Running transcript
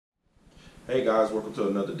Hey guys, welcome to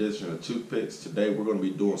another edition of Toothpicks. Today we're going to be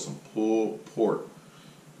doing some pulled pork.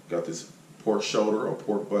 Got this pork shoulder or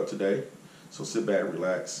pork butt today. So sit back,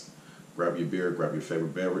 relax, grab your beer, grab your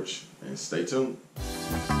favorite beverage, and stay tuned.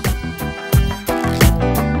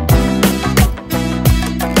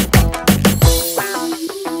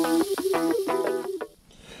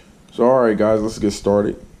 So alright guys, let's get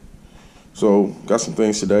started. So got some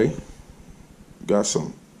things today. Got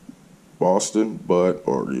some Boston butt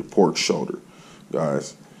or your pork shoulder,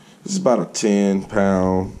 guys. This is about a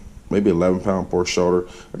 10-pound, maybe 11-pound pork shoulder.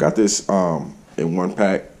 I got this in one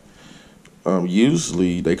pack.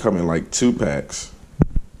 Usually they come in like 2 packs,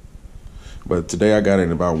 but today I got it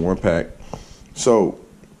in about 1 pack. So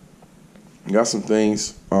I got some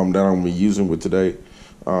things that I'm gonna be using with today.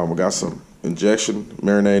 I got some injection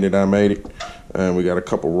marinated. I made it, and we got a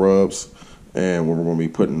couple rubs, and we're gonna be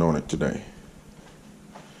putting on it today.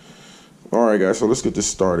 Alright guys, so let's get this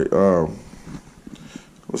started.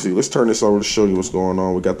 Let's see, let's turn this over to show you what's going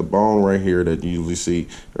on. We got the bone right here that you usually see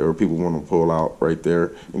or people want to pull out right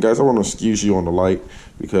there. And guys, I want to excuse you on the light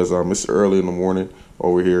because it's early in the morning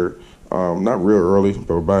over here. Not real early,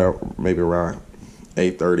 but about maybe around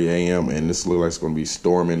 8:30 a.m. and this looks like it's going to be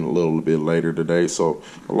storming a little bit later today, so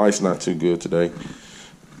the light's not too good today.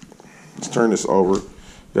 Let's turn this over.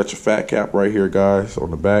 Got your fat cap right here, guys,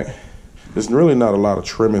 on the back. There's really not a lot of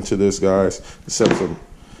trimming to this, guys, except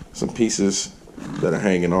some pieces that are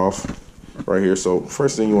hanging off right here. So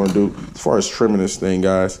first thing you want to do as far as trimming this thing,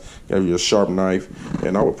 guys, you have your sharp knife,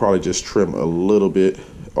 and I would probably just trim a little bit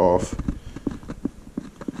off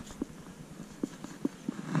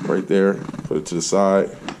right there, put it to the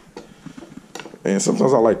side. And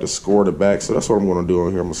sometimes I like to score the back, so that's what I'm going to do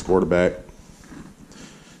on here. I'm going to score the back.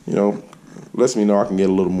 You know, lets me know I can get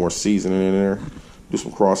a little more seasoning in there. Do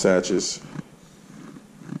some cross hatches.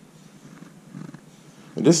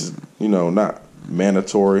 And this is, you know, not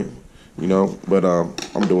mandatory, you know, but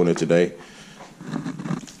I'm doing it today.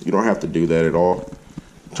 You don't have to do that at all.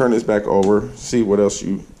 Turn this back over, see what else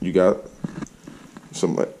you got.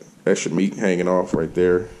 Some extra meat hanging off right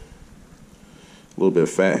there. A little bit of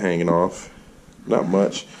fat hanging off. Not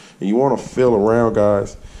much. And you want to feel around,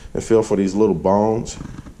 guys, and feel for these little bones.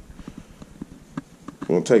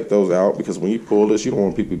 I'm going to take those out because when you pull this, you don't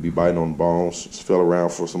want people to be biting on the bones. Just feel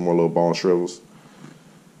around for some more little bone shrivels.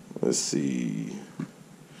 Let's see.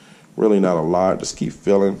 Really not a lot. Just keep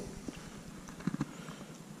feeling.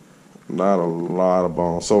 Not a lot of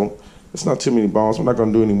bones. So it's not too many bones. I'm not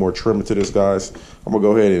going to do any more trimming to this, guys. I'm going to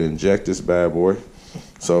go ahead and inject this bad boy.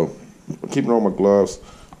 So I'm keeping on my gloves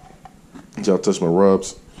until I touch my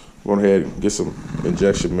rubs. I'm going ahead and get some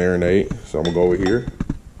injection marinade. So I'm going to go over here.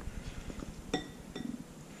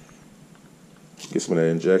 Get some of that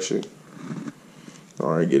injection.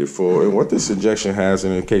 All right, get it full. And what this injection has,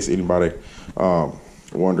 and in case anybody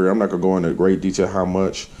wondering, I'm not gonna go into great detail how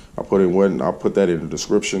much I put in one. I'll put that in the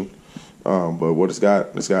description. But what it's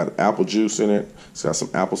got apple juice in it. It's got some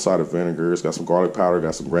apple cider vinegar. It's got some garlic powder.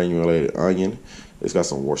 Got some granulated onion. It's got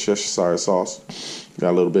some Worcestershire sauce.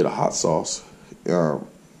 Got a little bit of hot sauce. Got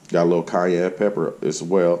a little cayenne pepper as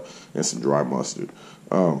well, and some dry mustard.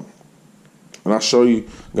 And I'll show you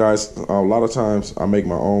guys, a lot of times I make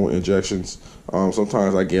my own injections.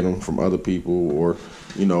 Sometimes I get them from other people, or,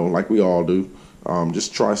 you know, like we all do.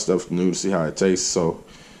 Just try stuff new to see how it tastes. So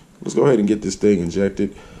let's go ahead and get this thing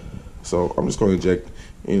injected. So I'm just going to inject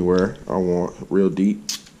anywhere I want, real deep.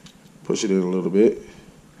 Push it in a little bit.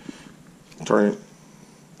 Turn it.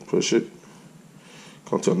 Push it.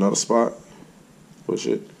 Come to another spot. Push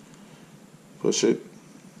it. Push it.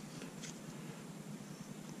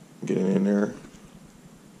 Get it in there.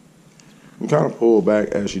 You kind of pull back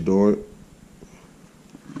as you do it.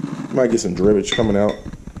 You might get some drippage coming out.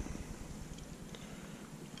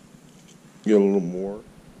 Get a little more. I'm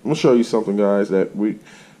gonna show you something, guys, that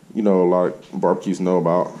a lot of barbecues know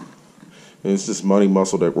about. And it's this money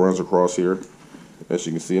muscle that runs across here. As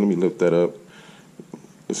you can see, let me lift that up.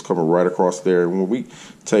 It's coming right across there. And when we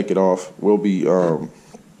take it off, we'll be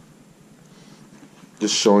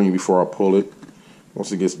just showing you before I pull it. Once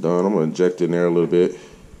it gets done, I'm going to inject in there a little bit.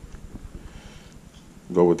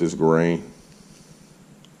 Go with this grain.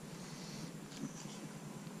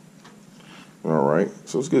 Alright,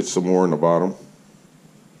 so let's get some more in the bottom.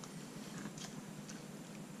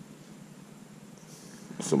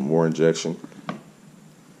 Some more injection. And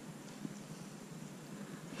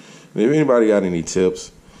if anybody got any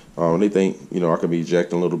tips, and they think, I can be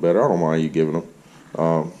injecting a little better, I don't mind you giving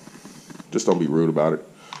them. Just don't be rude about it.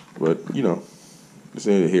 But, it's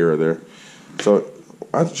either here or there. So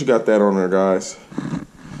after you got that on there, guys,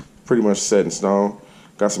 pretty much set in stone.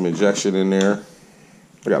 Got some injection in there.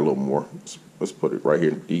 I got a little more. Let's put it right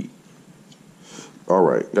here deep. All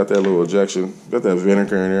right, got that little ejection. Got that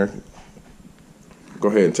vinegar in there. Go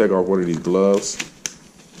ahead and take off one of these gloves.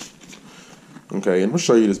 Okay, and I'm going to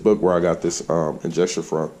show you this book where I got this injection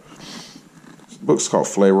from. This book's called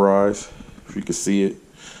Flavorize, if you can see it.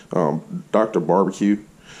 Dr. Barbecue,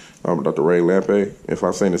 Dr. Ray Lampe. If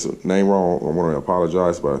I'm saying this name wrong, I want to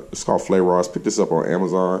apologize, but it's called Flavorize. Pick this up on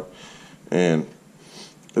Amazon, and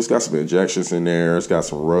it's got some injections in there. It's got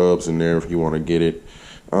some rubs in there if you want to get it.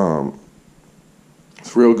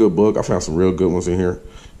 It's a real good book. I found some real good ones in here.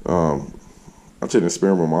 I didn't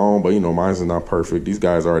experiment with my own, but you know, mine's not perfect. These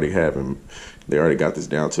guys already have them. They already got this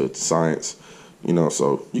down to science, you know,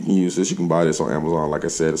 so you can use this. You can buy this on Amazon. Like I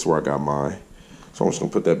said, it's where I got mine. So I'm just going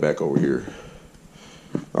to put that back over here.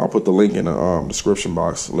 I'll put the link in the description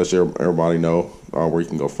box to let everybody know where you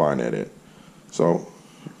can go find that at. So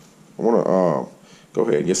I want to go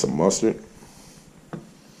ahead and get some mustard.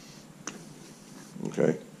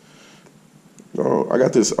 Okay. I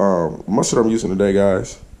got this mustard I'm using today,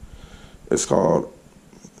 guys. It's called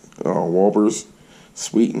Wahlburgers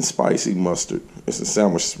Sweet and Spicy Mustard. It's a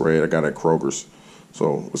sandwich spread I got at Kroger's.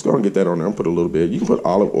 So let's go and get that on there. I'm put a little bit. You can put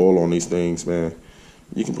olive oil on these things, man.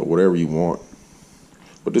 You can put whatever you want.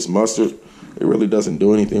 But this mustard, it really doesn't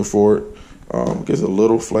do anything for it. It gives it a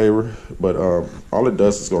little flavor, but all it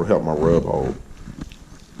does is going to help my rub hold.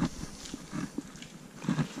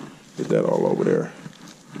 Get that all over there.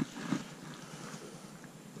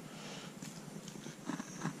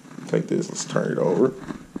 Take this, let's turn it over.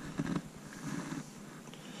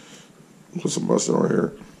 Put some mustard on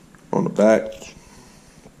here. On the back.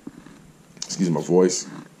 Excuse my voice.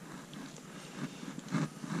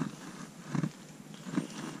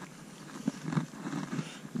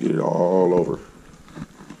 Get it all over.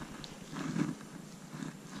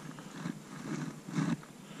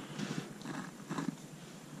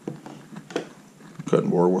 Cutting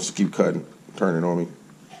board wants to keep cutting, turning on me.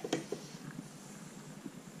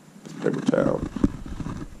 Paper towel.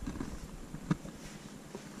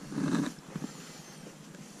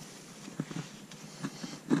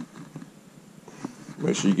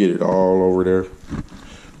 Make sure you get it all over there.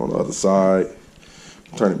 On the other side,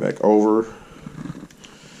 turn it back over.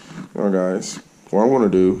 All right, guys, what I'm going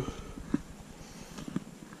to do,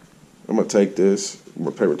 I'm going to take this, my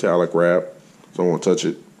paper towel like wrap, so I won't touch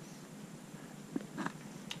it.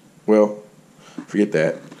 Well, forget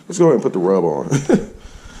that. Let's go ahead and put the rub on.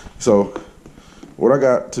 So, what I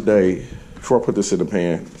got today, before I put this in the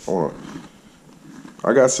pan,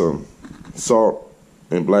 I got some salt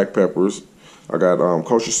and black peppers. I got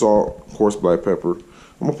kosher salt, coarse black pepper.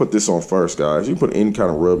 I'm going to put this on first, guys. You can put any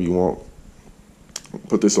kind of rub you want.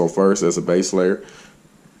 Put this on first as a base layer.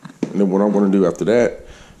 And then what I'm going to do after that,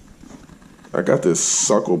 I got this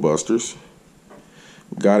Suckle Busters.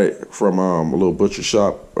 Got it from a little butcher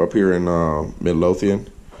shop up here in Midlothian.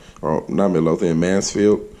 Or not Midlothian,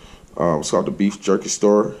 Mansfield. It's called the Beef Jerky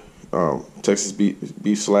Store. Texas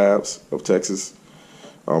Beef Slabs of Texas.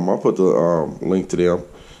 I'll put the link to them.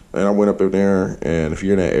 And I went up there, and if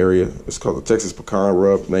you're in that area, it's called the Texas Pecan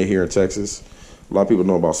Rub, made here in Texas. A lot of people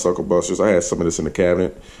know about Suckle Busters. I had some of this in the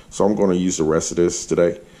cabinet, so I'm going to use the rest of this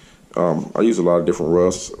today. I use a lot of different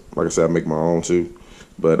rubs. Like I said, I make my own too.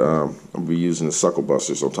 But I'm going to be using the Suckle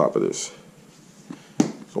Busters on top of this.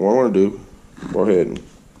 So what I want to do, go ahead and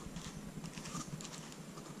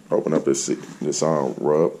open up this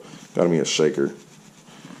rub. Got me a shaker.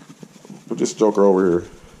 Put this joker over here.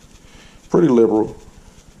 Pretty liberal.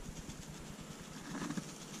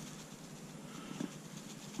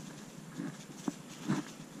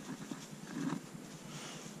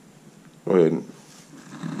 Go ahead and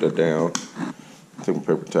put that down. Take my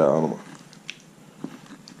paper towel. I'm gonna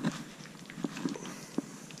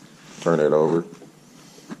turn that over.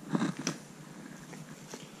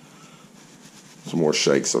 Some more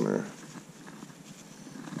shakes on there.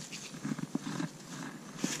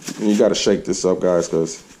 And you got to shake this up, guys,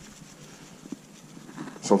 because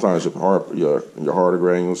sometimes your harder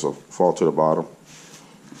granules will fall to the bottom.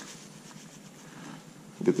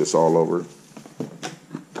 Get this all over.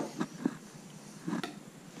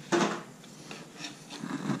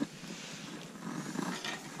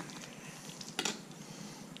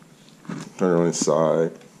 Turn it on its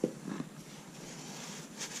side.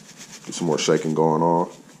 Get some more shaking going on.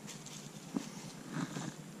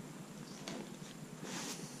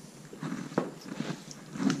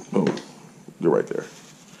 Oh, you're right there.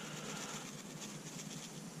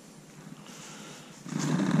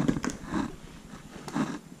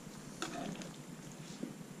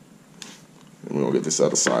 And we're gonna get this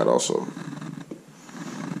other side also.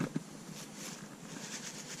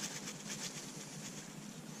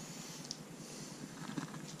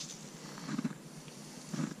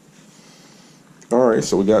 right,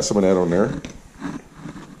 so we got some of that on there.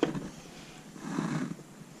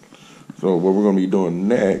 So what we're going to be doing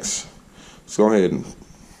next, let's go ahead and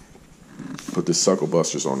put this Suckle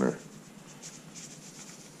Busters on there.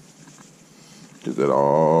 Get that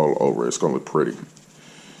all over. It's going to look pretty.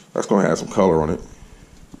 That's going to have some color on it.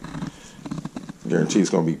 Guarantee it's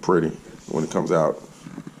going to be pretty when it comes out.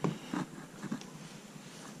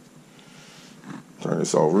 Turn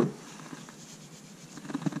this over.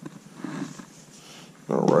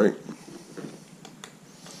 All right.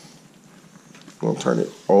 Gonna turn it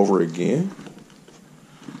over again.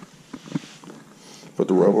 Put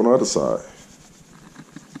the rub on the other side.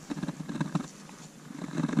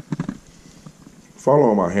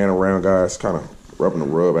 Following my hand around, guys, kind of rubbing the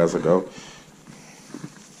rub as I go.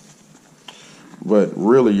 But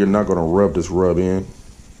really, you're not gonna rub this rub in.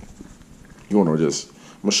 You wanna just,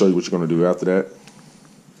 I'm gonna show you what you're gonna do after that.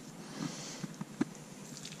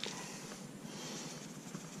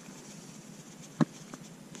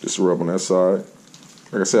 Just rub on that side.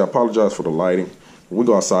 Like I said, I apologize for the lighting. When we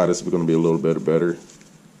go outside, it's going to be a little bit better.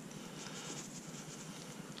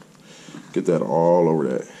 Get that all over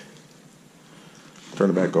that. Turn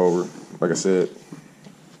it back over. Like I said,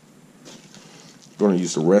 I'm going to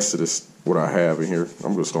use the rest of this, what I have in here.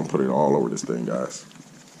 I'm just going to put it all over this thing, guys.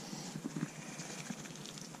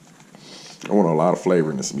 I want a lot of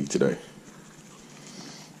flavor in this meat today.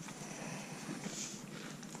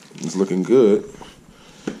 It's looking good.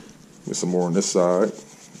 Get some more on this side.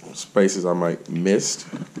 Spaces I might missed.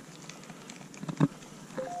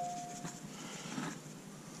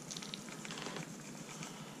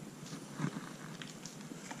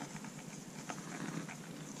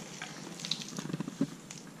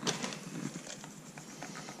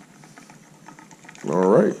 All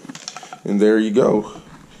right, and there you go.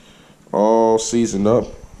 All seasoned up.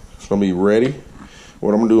 It's gonna be ready.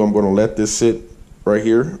 What I'm gonna do, I'm gonna let this sit right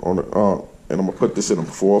here on the and I'm going to put this in a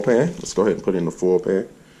foil pan. Let's go ahead and put it in the foil pan.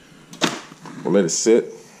 We'll let it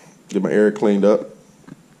sit, get my area cleaned up,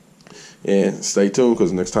 and stay tuned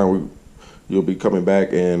because next time you'll be coming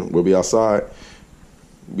back and we'll be outside,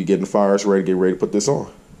 be getting the fires ready, get ready to put this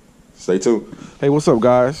on. Stay tuned. Hey, what's up,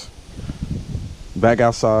 guys? Back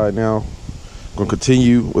outside now. Gonna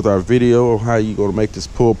continue with our video of how you gonna make this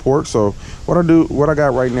pulled pork. So what I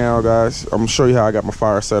got right now, guys, I'm gonna show you how I got my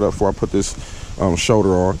fire set up before I put this shoulder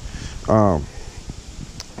on.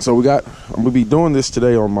 So I'm gonna be doing this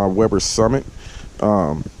today on my Weber Summit.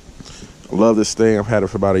 I love this thing. I've had it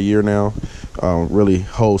for about a year now. Really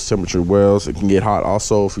holds temperature well. It can get hot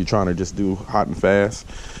also if you're trying to just do hot and fast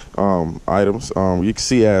items. You can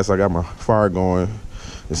see as I got my fire going,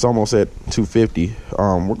 it's almost at 250.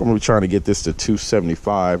 We're gonna be trying to get this to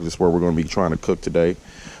 275. This is where we're gonna be trying to cook today.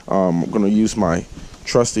 I'm gonna use my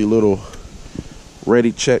trusty little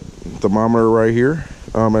Ready Check thermometer right here.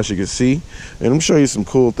 As you can see, and I'm gonna show you some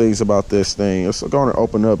cool things about this thing. It's going to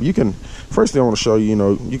open up. First thing I want to show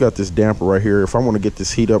you, you got this damper right here. If I want to get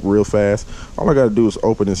this heat up real fast, all I got to do is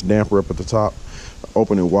open this damper up at the top,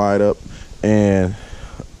 open it wide up, and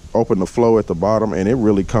open the flow at the bottom, and it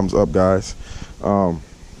really comes up, guys.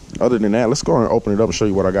 Other than that, let's go and open it up and show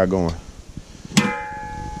you what I got going.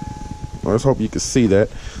 Let's hope you can see that.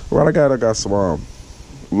 What I got some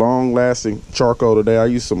long-lasting charcoal today. I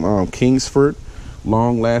use some Kingsford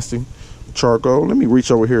long-lasting charcoal. Let me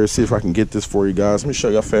reach over here and see if I can get this for you guys. Let me show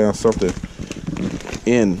you. I found something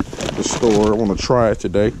in the store. I want to try it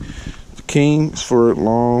today. Kingsford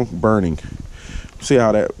long burning. See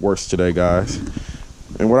how that works today, guys.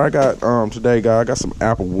 And what I got today, guys, I got some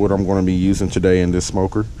apple wood I'm going to be using today in this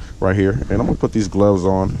smoker right here. And I'm going to put these gloves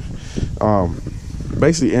on.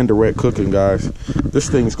 Basically indirect cooking, guys.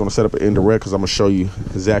 This thing is going to set up an indirect because I'm going to show you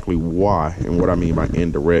exactly why and what I mean by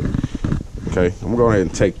indirect. Okay, I'm going to go ahead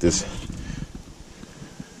and take this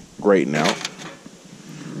grating out.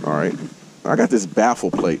 All right, I got this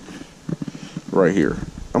baffle plate right here.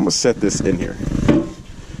 I'm going to set this in here.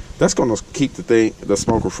 That's going to keep the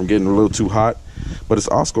smoker from getting a little too hot, but it's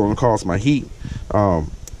also going to cause my heat.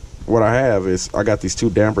 What I have is I got these two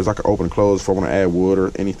dampers. I can open and close if I want to add wood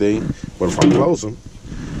or anything, but if I close them,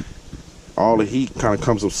 all the heat kind of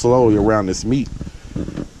comes up slowly around this meat.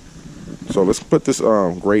 So let's put this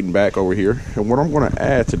grating back over here. And what I'm going to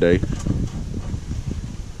add today,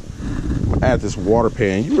 I'm going to add this water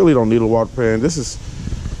pan. You really don't need a water pan.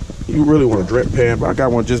 You really want a drip pan, but I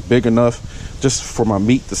got one just big enough just for my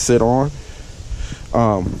meat to sit on.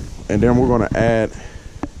 And then we're going to add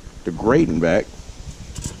the grating back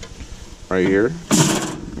right here.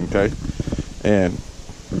 Okay. And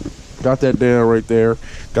got that down right there.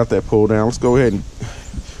 Got that pulled down. Let's go ahead and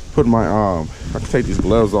put my, I can take these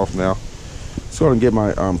gloves off now. Just going to get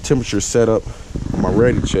my temperature set up on my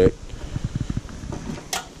ready check.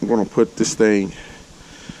 I'm gonna put this thing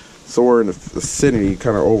somewhere in the vicinity,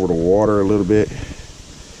 kind of over the water a little bit.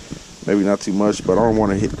 Maybe not too much, but I don't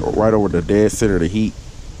want to hit right over the dead center of the heat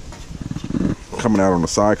coming out on the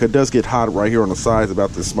side, because it does get hot right here on the sides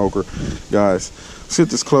about this smoker. Guys, let's get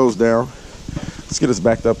this closed down. Let's get us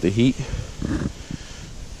backed up to heat.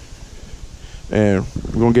 And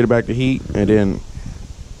we're gonna get it back to heat, and then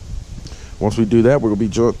once we do that, we're gonna be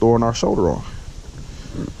throwing our shoulder on.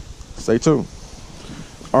 Stay tuned.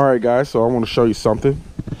 All right, guys, so I want to show you something.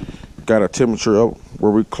 Got a temperature up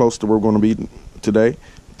where we're close to where we're going to be today.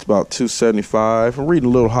 It's about 275. I'm reading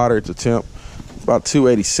a little hotter at the temp. About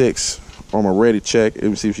 286 on my ready check. Let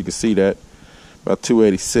me see if you can see that. About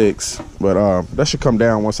 286. But that should come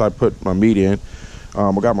down once I put my meat in.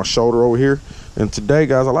 I got my shoulder over here. And today,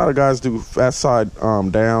 guys, a lot of guys do fat side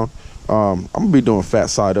down. I'm gonna be doing fat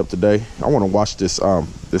side up today. I want to watch this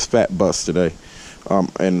this fat bust today.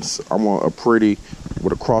 And I want a pretty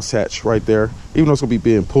with a crosshatch right there, even though it's gonna be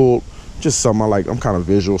being pulled. Just something I like. I'm kind of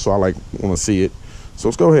visual, so I want to see it. So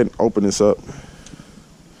let's go ahead and open this up.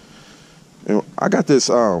 And I got this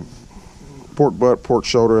pork butt, pork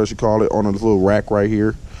shoulder, as you call it, on a little rack right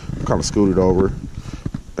here. I'm kind of scooted over,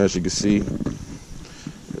 as you can see.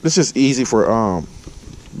 This is easy for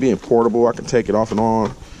being portable. I can take it off and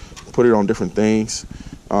on, put it on different things.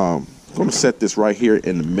 I'm gonna set this right here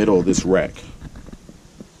in the middle of this rack.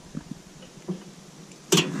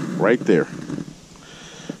 Right there,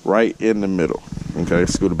 right in the middle. Okay,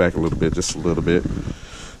 scoot it back a little bit, just a little bit.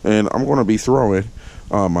 And I'm going to be throwing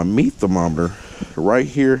my meat thermometer right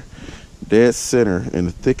here, dead center, in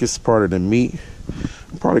the thickest part of the meat.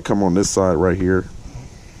 I'll probably come on this side right here.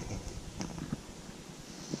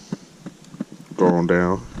 Go on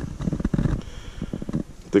down.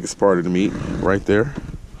 Thickest part of the meat right there.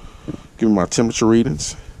 Give me my temperature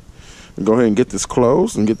readings. And go ahead and get this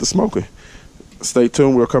closed and get the smoking. Stay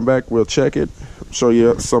tuned. We'll come back. We'll check it. Show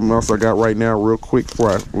you something else I got right now real quick before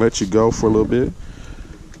I let you go for a little bit.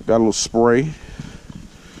 Got a little spray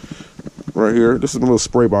right here. This is a little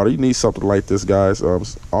spray bottle. You need something like this, guys.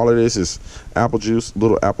 All it is apple juice,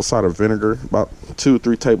 little apple cider vinegar, about 2 or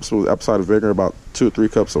 3 tablespoons of apple cider vinegar, about 2 or 3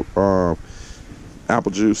 cups of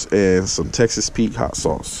apple juice, and some Texas Pete hot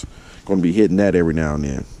sauce. Going to be hitting that every now and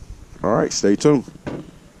then. All right, stay tuned.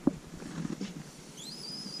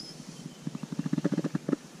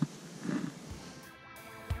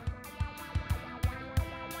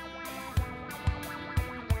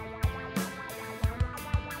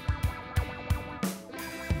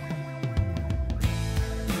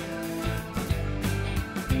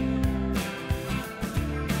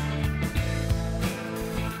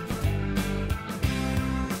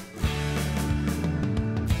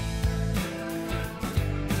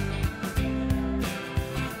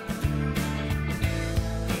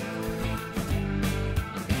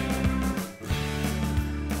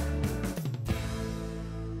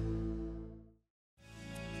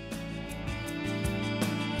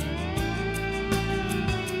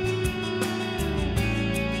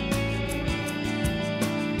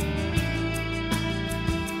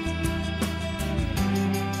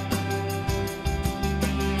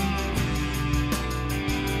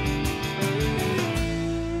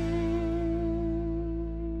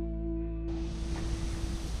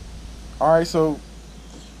 All right, so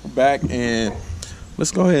we're back, and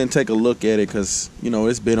let's go ahead and take a look at it, because you know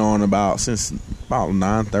it's been on since about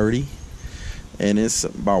 9:30, and it's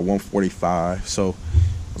about 1:45. So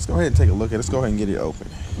let's go ahead and take a look at it. Let's go ahead and get it open.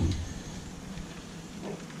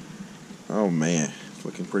 Oh man, it's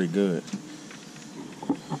looking pretty good.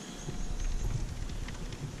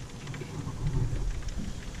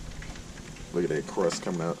 Look at that crust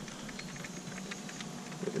coming out.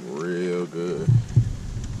 Looking real good.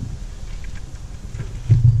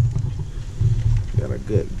 Got a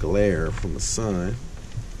good glare from the sun.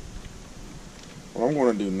 What I'm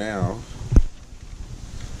going to do now,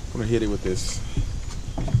 I'm going to hit it with this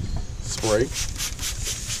spray.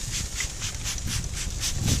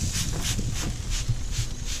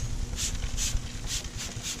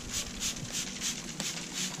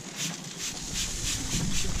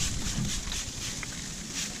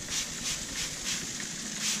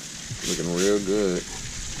 Looking real good.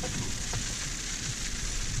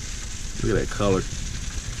 Look at that color.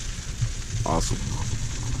 Awesome.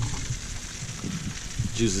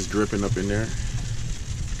 Juice is dripping up in there.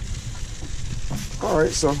 All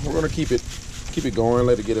right, so we're gonna keep it going,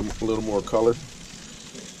 let it get a little more color,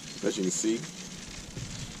 as you can see.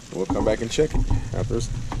 And we'll come back and check it after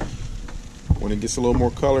when it gets a little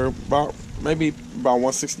more color. Maybe about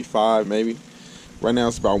 165, maybe. Right now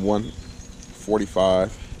it's about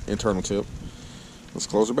 145 internal tip. Let's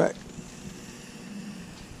close her back.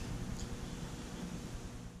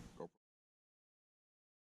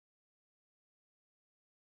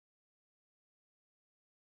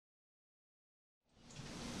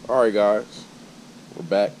 All right, guys, we're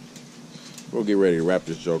back. We'll get ready to wrap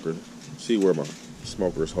this joker. See where my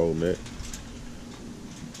smoker is holding it.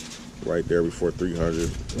 Right there before 300,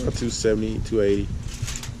 270, 280.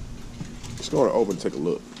 Let's go to open and take a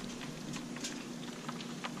look.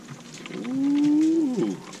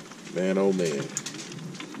 Ooh, man, oh man.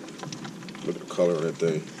 Look at the color of that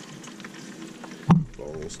thing.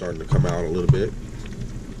 It's starting to come out a little bit.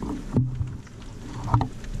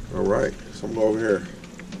 All right, so I'm going over here,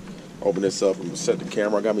 open this up and set the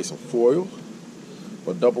camera. I got me some foil.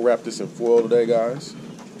 I'll double wrap this in foil today, guys.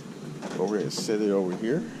 Go over here and set it over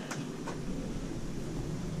here.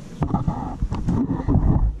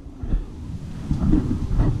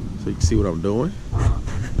 So you can see what I'm doing.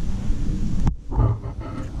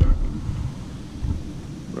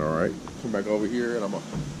 All right, come back over here and I'm gonna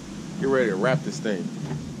get ready to wrap this thing.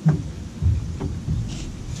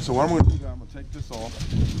 So what I'm gonna do, I'm gonna take this off.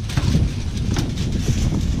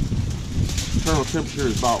 Internal temperature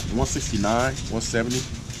is about 169, 170.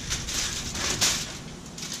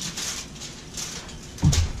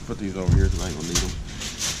 Put these over here because I ain't gonna need them.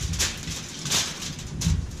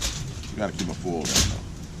 You gotta keep my foil down though.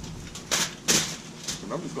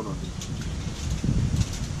 And I'm just gonna.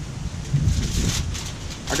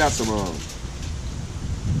 I got some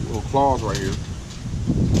little claws right here.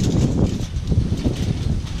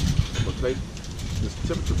 I'm gonna take this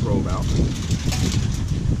temperature probe out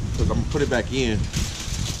because I'm gonna put it back in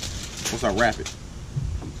once I wrap it.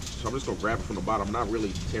 So I'm just gonna grab it from the bottom. I'm not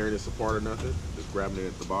really tearing this apart or nothing. Just grabbing it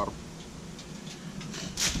at the bottom.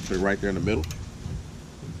 Put it right there in the middle.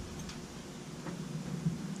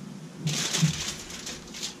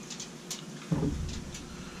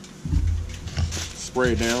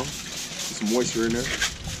 Spray it down. Get some moisture in there. Get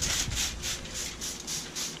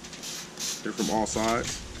it from all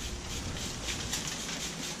sides.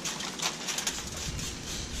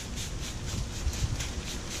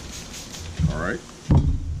 All right.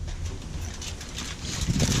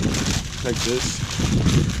 Take this,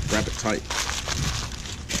 wrap it tight.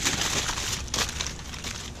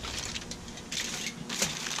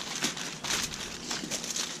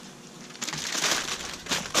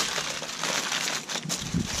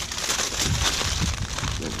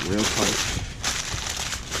 Real tight.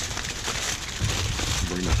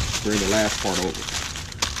 Bring the last part over.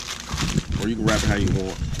 Or you can wrap it how you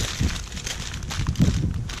want.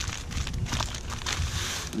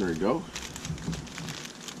 There you go.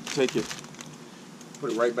 Take it,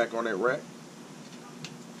 put it right back on that rack.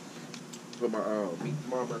 Put my meat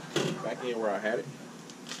thermometer back in where I had it.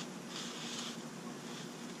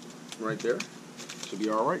 Right there. Should be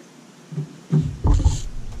all right.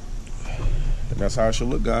 And that's how it should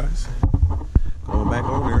look, guys. Going back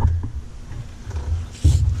on there.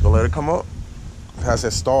 Gonna let it come up. Pass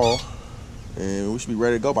that stall. And we should be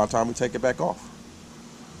ready to go by the time we take it back off.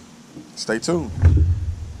 Stay tuned.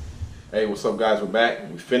 Hey, what's up, guys? We're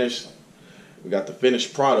back. We finished. We got the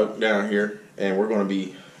finished product down here. And we're gonna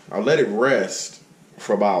be, I'll let it rest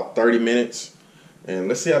for about 30 minutes. And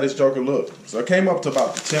let's see how this joker looks. So it came up to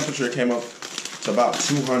about, the temperature came up to about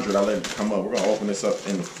 200. I let it come up. We're gonna open this up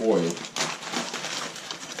in the foil.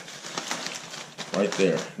 Right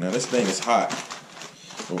there. Now this thing is hot.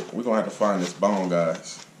 So we're gonna have to find this bone,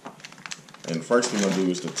 guys. And the first thing I'm gonna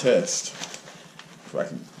do is to test if I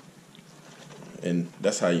can. And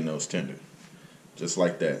that's how you know it's tender. Just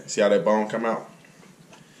like that. See how that bone come out?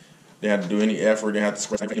 They had to do any effort. They had to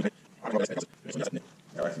scratch.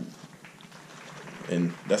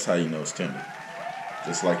 And that's how you know it's tender.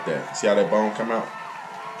 Just like that. See how that bone come out?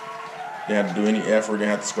 They had to do any effort. They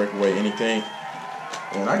had to scrape away anything.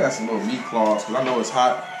 And I got some little meat claws because I know it's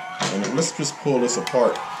hot. And let's just pull this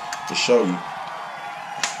apart to show you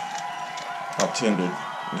how tender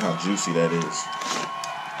and how juicy that is.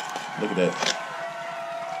 Look at that.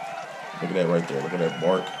 Look at that right there. Look at that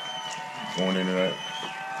bark going into that.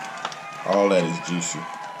 All that is juicy.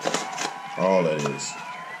 All that is.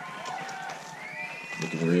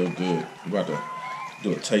 Looking real good. We're about to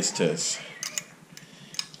do a taste test.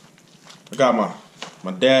 I got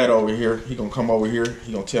my dad over here. He gonna come over here.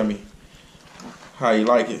 He gonna tell me how he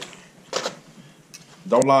like it.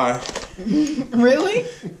 Don't lie. Really?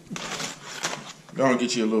 Go and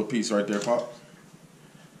get you a little piece right there, Pop.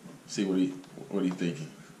 See what he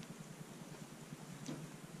thinking.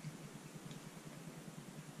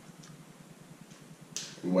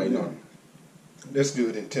 We waiting on him. That's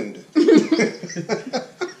good and tender.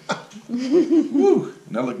 Woo,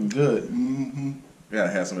 that looking good. Mm-hmm. You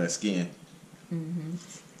gotta have some of that skin.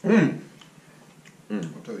 I'll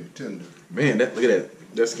tell you, tender. Man, look at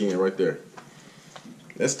that. That skin right there.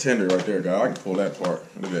 That's tender right there, guys. I can pull that part.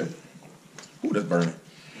 Look at that. Ooh, that's burning.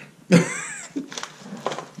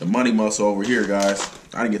 The money muscle over here, guys.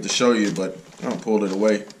 I didn't get to show you, but I don't pull it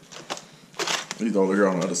away. He's over here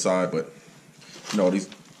on the other side, but you know, these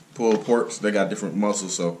pulled porks, they got different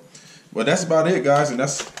muscles. So, but that's about it, guys, and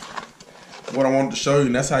that's what I wanted to show you.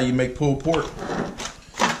 And that's how you make pulled pork.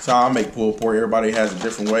 That's how I make pulled pork. Everybody has a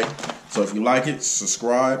different way. So if you like it,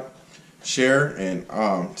 subscribe, share, and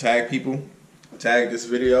tag people. Tag this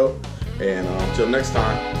video. And until next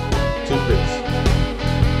time, Toothpiks.